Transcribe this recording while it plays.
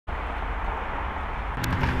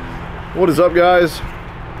What is up, guys?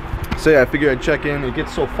 I figured I'd check in. It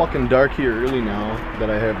gets so fucking dark here early now that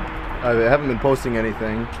I haven't been posting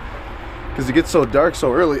anything because it gets so dark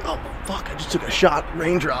so early. Oh fuck, I just took a shot,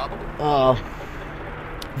 raindrop.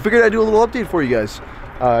 Figured I'd do a little update for you guys.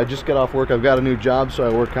 I just got off work. I've got a new job, so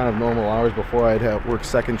I work kind of normal hours. Before I'd have work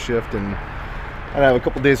second shift and I'd have a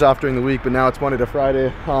couple days off during the week, but now it's Monday to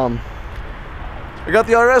Friday. I got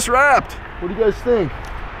the RS wrapped. What do you guys think?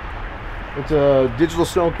 It's a digital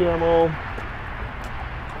snow camo.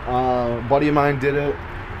 A buddy of mine did it.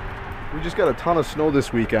 We just got a ton of snow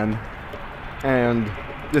this weekend, and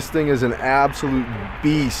this thing is an absolute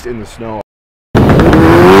beast in the snow.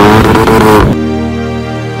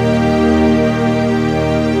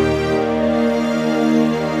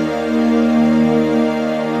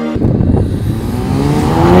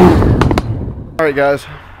 Alright guys,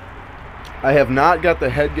 I have not got the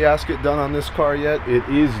head gasket done on this car yet. It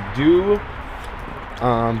is due,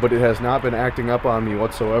 but it has not been acting up on me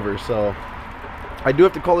whatsoever. So I do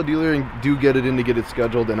have to call the dealer and do get it in to get it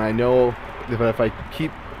scheduled. And I know if I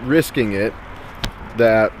keep risking it,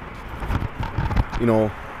 that, you know,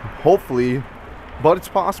 hopefully, but it's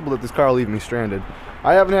possible that this car will leave me stranded.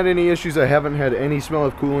 I haven't had any issues. I haven't had any smell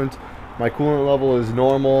of coolant. My coolant level is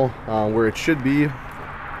normal, where it should be,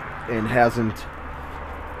 and hasn't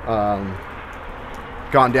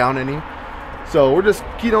gone down any. So we're just,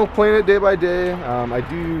 you know, playing it day by day.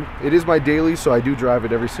 It is my daily, so I do drive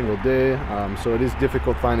it every single day. So it is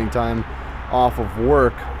difficult finding time off of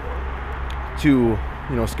work to,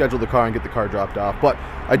 you know, schedule the car and get the car dropped off. But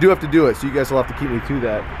I do have to do it, so you guys will have to keep me to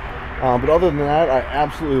that. But other than that, I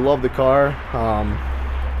absolutely love the car.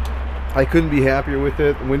 I couldn't be happier with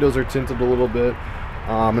it. The windows are tinted a little bit.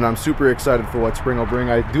 And I'm super excited for what spring will bring.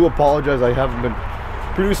 I do apologize, I haven't been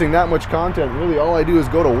producing that much content. Really, all I do is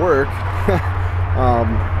go to work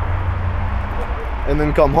and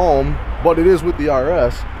then come home. But it is with the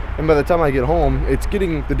RS, and by the time I get home,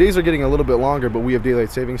 the days are getting a little bit longer. But we have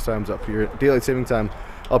daylight savings time up here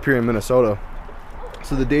in Minnesota,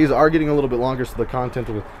 so the days are getting a little bit longer. So the content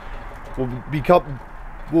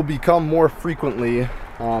will become more frequently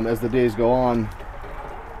as the days go on.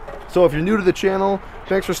 So if you're new to the channel,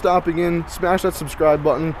 thanks for stopping in. Smash that subscribe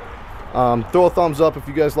button. Throw a thumbs up if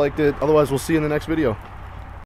you guys liked it. Otherwise, we'll see you in the next video.